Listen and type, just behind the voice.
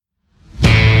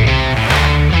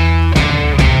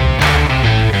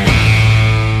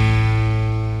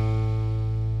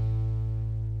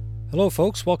Hello,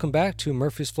 folks. Welcome back to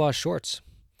Murphy's Flaw Shorts.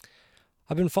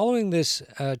 I've been following this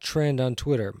trend on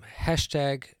Twitter,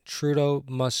 hashtag Trudeau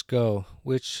must go,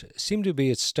 which seemed to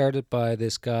be started by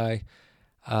this guy,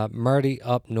 Marty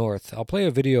up north. I'll play a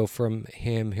video from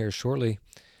him here shortly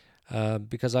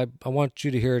because I want you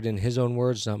to hear it in his own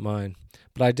words, not mine.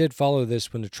 But I did follow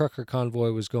this when the trucker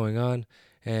convoy was going on,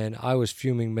 and I was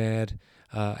fuming mad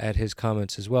at his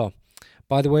comments as well.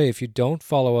 By the way, if you don't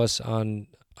follow us on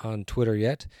Twitter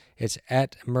yet, it's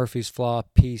at Murphy's Flaw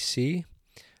PC.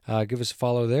 Give us a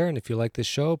follow there, and if you like this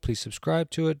show, please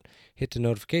subscribe to it, hit the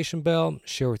notification bell,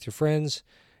 share with your friends,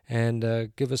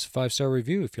 and give us a 5-star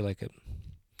review if you like it.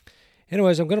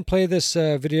 Anyways, I'm going to play this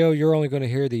video. You're only going to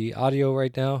hear the audio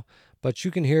right now, but you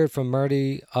can hear it from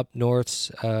Marty up north's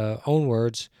own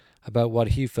words about what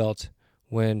he felt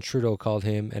when Trudeau called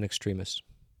him an extremist.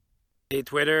 Hey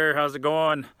Twitter, how's it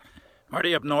going?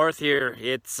 Marty up north here.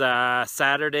 It's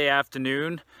Saturday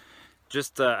afternoon,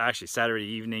 actually Saturday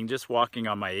evening, just walking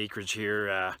on my acreage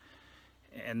here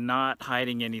and not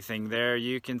hiding anything there.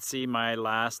 You can see my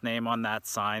last name on that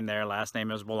sign there. Last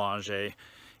name is Boulanger.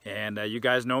 And you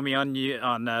guys know me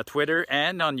on Twitter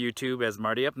and on YouTube as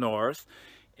Marty up north.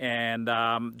 And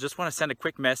just want to send a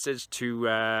quick message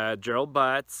to Gerald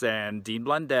Butts and Dean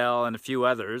Blundell and a few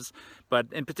others, but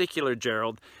in particular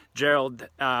Gerald. Gerald,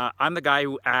 I'm the guy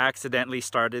who accidentally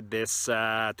started this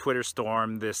Twitter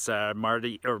storm, this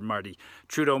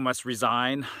Trudeau must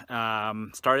resign.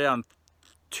 Started on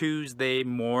Tuesday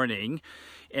morning.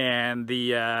 And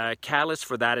the catalyst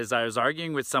for that is I was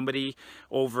arguing with somebody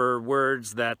over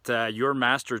words that your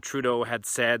master Trudeau had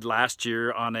said last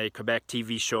year on a Quebec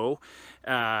TV show.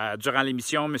 Durant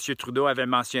l'émission, M. Trudeau avait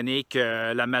mentionné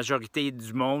que la majorité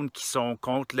du monde qui sont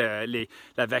contre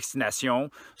la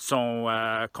vaccination sont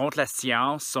contre la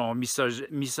science, sont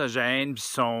misogènes,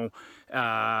 sont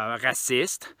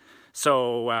racistes.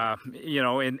 So,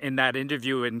 in that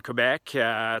interview in Quebec,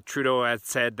 Trudeau had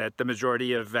said that the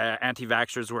majority of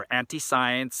anti-vaxxers were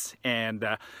anti-science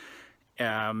and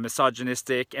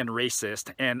misogynistic and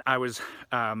racist. And I was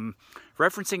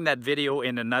referencing that video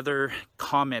in another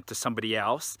comment to somebody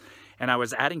else, and I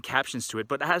was adding captions to it.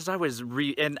 But as I was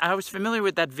and I was familiar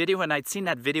with that video, and I'd seen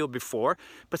that video before,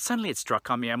 but suddenly it struck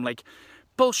on me. I'm like,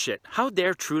 bullshit. How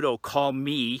dare Trudeau call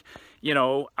me? You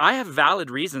know, I have valid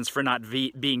reasons for not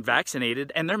being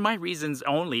vaccinated, and they're my reasons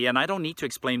only, and I don't need to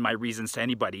explain my reasons to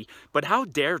anybody. But how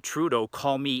dare Trudeau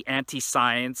call me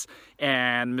anti-science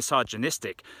and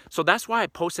misogynistic? So that's why I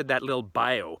posted that little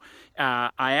bio.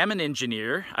 I am an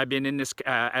engineer. I've been in this,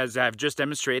 as I've just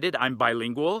demonstrated, I'm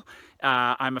bilingual.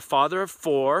 I'm a father of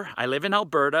 4. I live in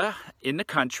Alberta, in the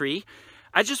country.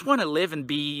 I just want to live and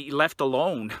be left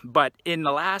alone. But in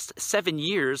the last 7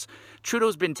 years,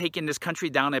 Trudeau's been taking this country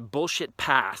down a bullshit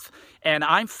path. And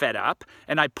I'm fed up.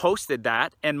 And I posted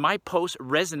that. And my post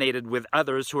resonated with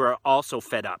others who are also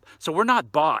fed up. So we're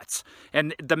not bots.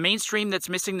 And the mainstream that's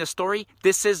missing the story,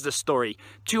 this is the story.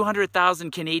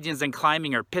 200,000 Canadians and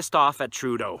climbing are pissed off at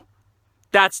Trudeau.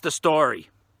 That's the story.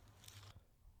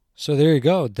 So there you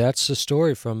go. That's the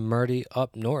story from Marty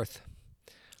up north.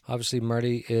 Obviously,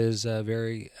 Marty is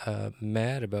very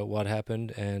mad about what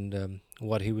happened and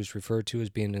what he was referred to as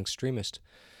being an extremist.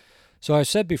 So I've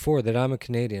said before that I'm a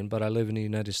Canadian, but I live in the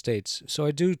United States. So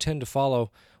I do tend to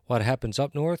follow what happens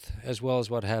up north as well as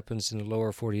what happens in the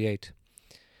lower 48.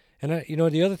 And,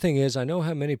 the other thing is I know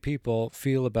how many people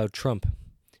feel about Trump,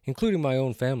 including my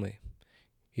own family.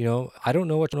 I don't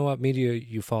know what media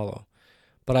you follow,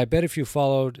 but I bet if you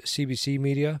followed CBC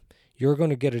media, you're going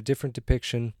to get a different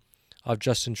depiction of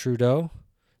Justin Trudeau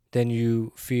than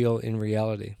you feel in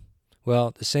reality.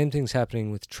 Well, the same thing's happening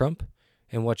with Trump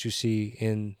and what you see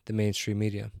in the mainstream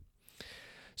media.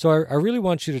 So I really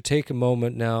want you to take a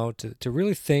moment now to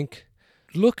really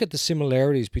look at the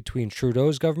similarities between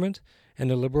Trudeau's government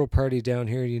and the Liberal Party down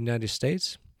here in the United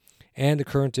States and the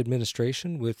current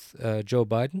administration with Joe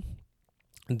Biden.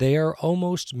 They are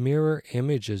almost mirror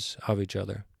images of each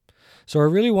other. So I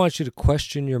really want you to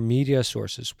question your media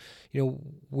sources,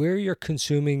 where you're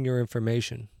consuming your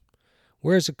information.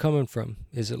 Where is it coming from?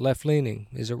 Is it left-leaning?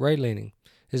 Is it right-leaning?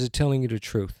 Is it telling you the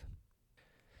truth?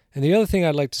 And the other thing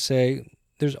I'd like to say,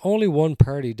 there's only one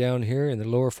party down here in the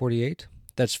lower 48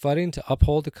 that's fighting to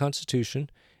uphold the Constitution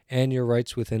and your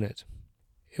rights within it.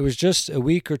 It was just a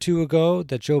week or two ago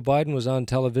that Joe Biden was on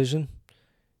television,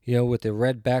 with the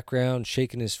red background,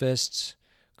 shaking his fists,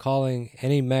 calling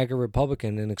any MAGA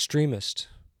Republican an extremist.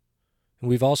 And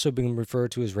we've also been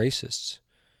referred to as racists.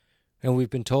 And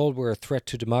we've been told we're a threat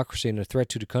to democracy and a threat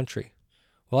to the country.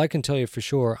 Well, I can tell you for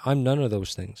sure, I'm none of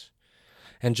those things.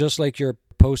 And just like your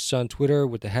posts on Twitter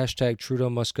with the hashtag Trudeau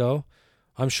must go,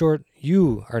 I'm sure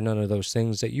you are none of those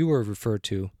things that you were referred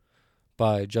to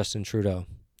by Justin Trudeau.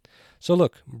 So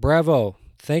look, bravo.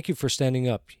 Thank you for standing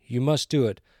up. You must do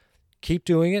it. Keep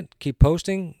doing it. Keep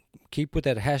posting. Keep with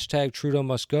that hashtag Trudeau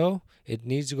must go. It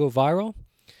needs to go viral.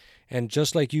 And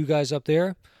just like you guys up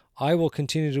there, I will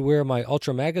continue to wear my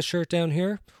Ultra MAGA shirt down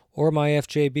here or my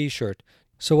FJB shirt.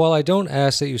 So while I don't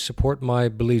ask that you support my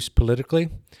beliefs politically,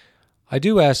 I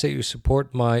do ask that you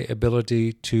support my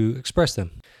ability to express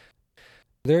them.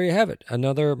 There you have it,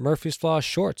 another Murphy's Flaw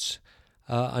Shorts.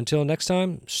 Until next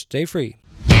time, stay free.